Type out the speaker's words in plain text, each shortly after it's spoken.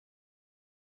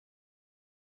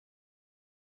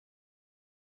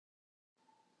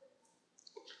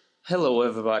Hello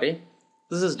everybody,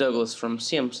 this is Douglas from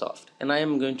CMSoft, and I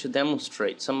am going to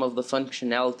demonstrate some of the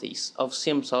functionalities of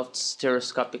CMSoft's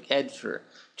Stereoscopic editor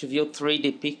to view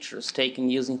 3D pictures taken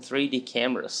using 3D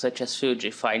cameras such as Fuji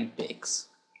Finepix.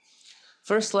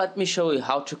 First, let me show you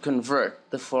how to convert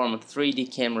the format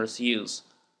 3D cameras use,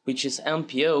 which is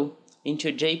MPO,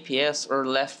 into JPS or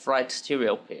left-right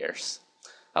stereo pairs.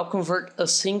 I'll convert a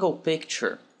single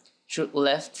picture to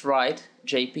left-right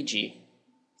JPG.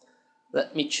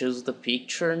 Let me choose the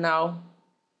picture now,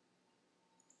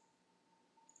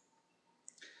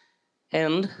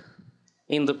 and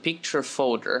in the picture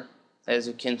folder, as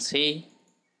you can see,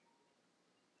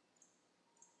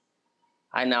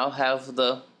 I now have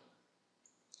the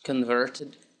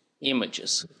converted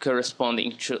images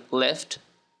corresponding to left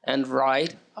and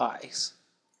right eyes.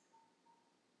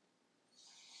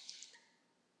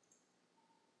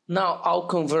 Now I'll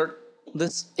convert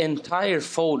this entire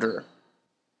folder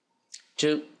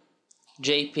to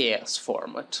JPS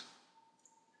format.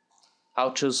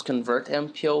 I'll choose Convert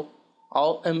MPO,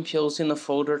 all MPOs in the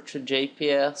folder to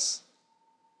JPS,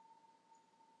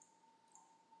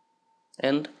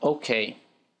 and OK.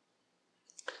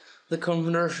 The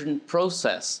conversion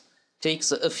process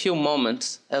takes a few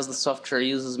moments as the software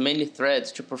uses many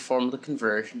threads to perform the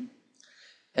conversion.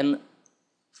 And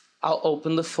I'll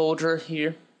open the folder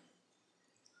here.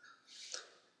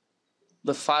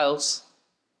 The files,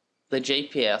 the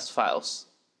JPS files,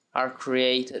 are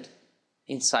created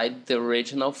inside the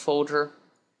original folder.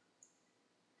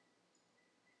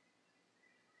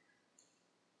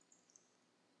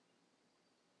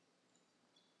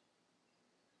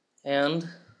 And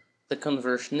the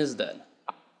conversion is done.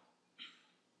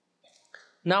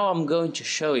 Now I'm going to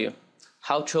show you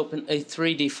how to open a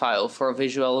 3D file for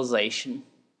visualization.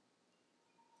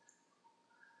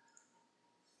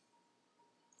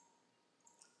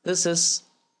 This is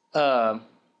a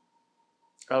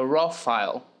raw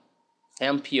file,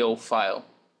 MPO file,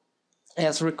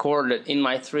 as recorded in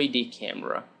my 3D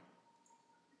camera.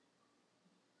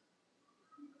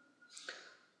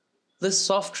 This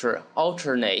software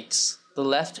alternates the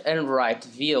left and right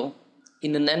view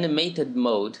in an animated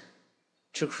mode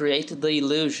to create the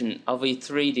illusion of a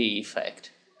 3D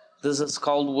effect. This is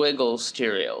called wiggle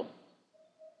stereo.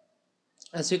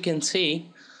 As you can see,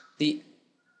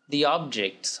 the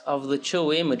objects of the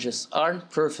two images aren't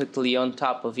perfectly on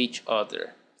top of each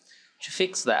other. To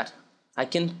fix that, I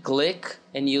can click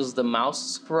and use the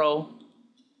mouse scroll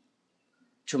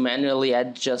to manually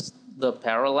adjust the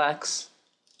parallax,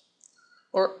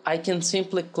 or I can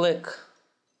simply click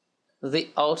the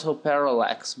auto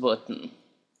parallax button.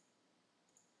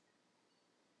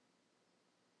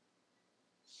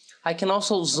 I can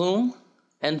also zoom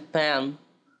and pan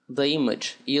the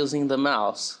image using the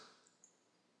mouse.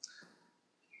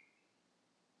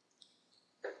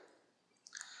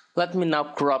 Let me now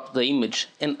crop the image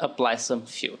and apply some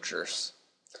filters.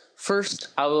 First,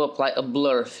 I will apply a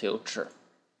blur filter.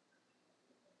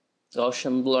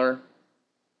 Gaussian blur.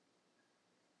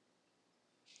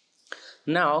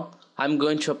 Now, I'm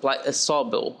going to apply a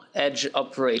sawbill edge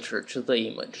operator to the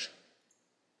image.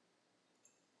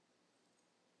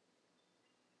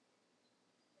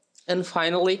 And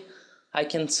finally, I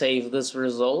can save this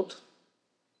result.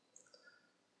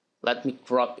 Let me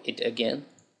crop it again.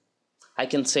 I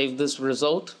can save this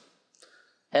result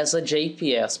as a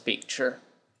JPS picture.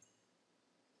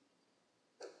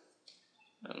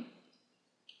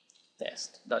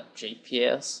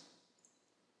 Test.jps.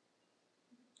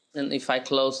 And if I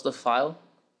close the file,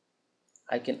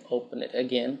 I can open it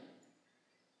again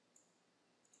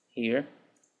here.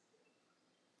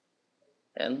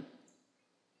 And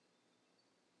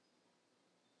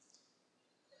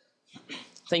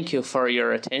thank you for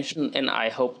your attention, and I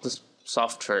hope this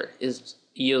software is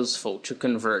useful to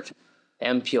convert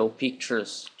MPO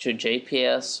pictures to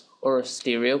JPS or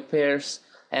stereo pairs,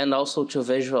 and also to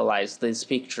visualize these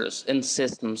pictures in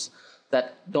systems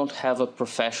that don't have a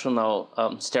professional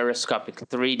stereoscopic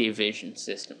 3D vision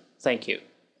system. Thank you.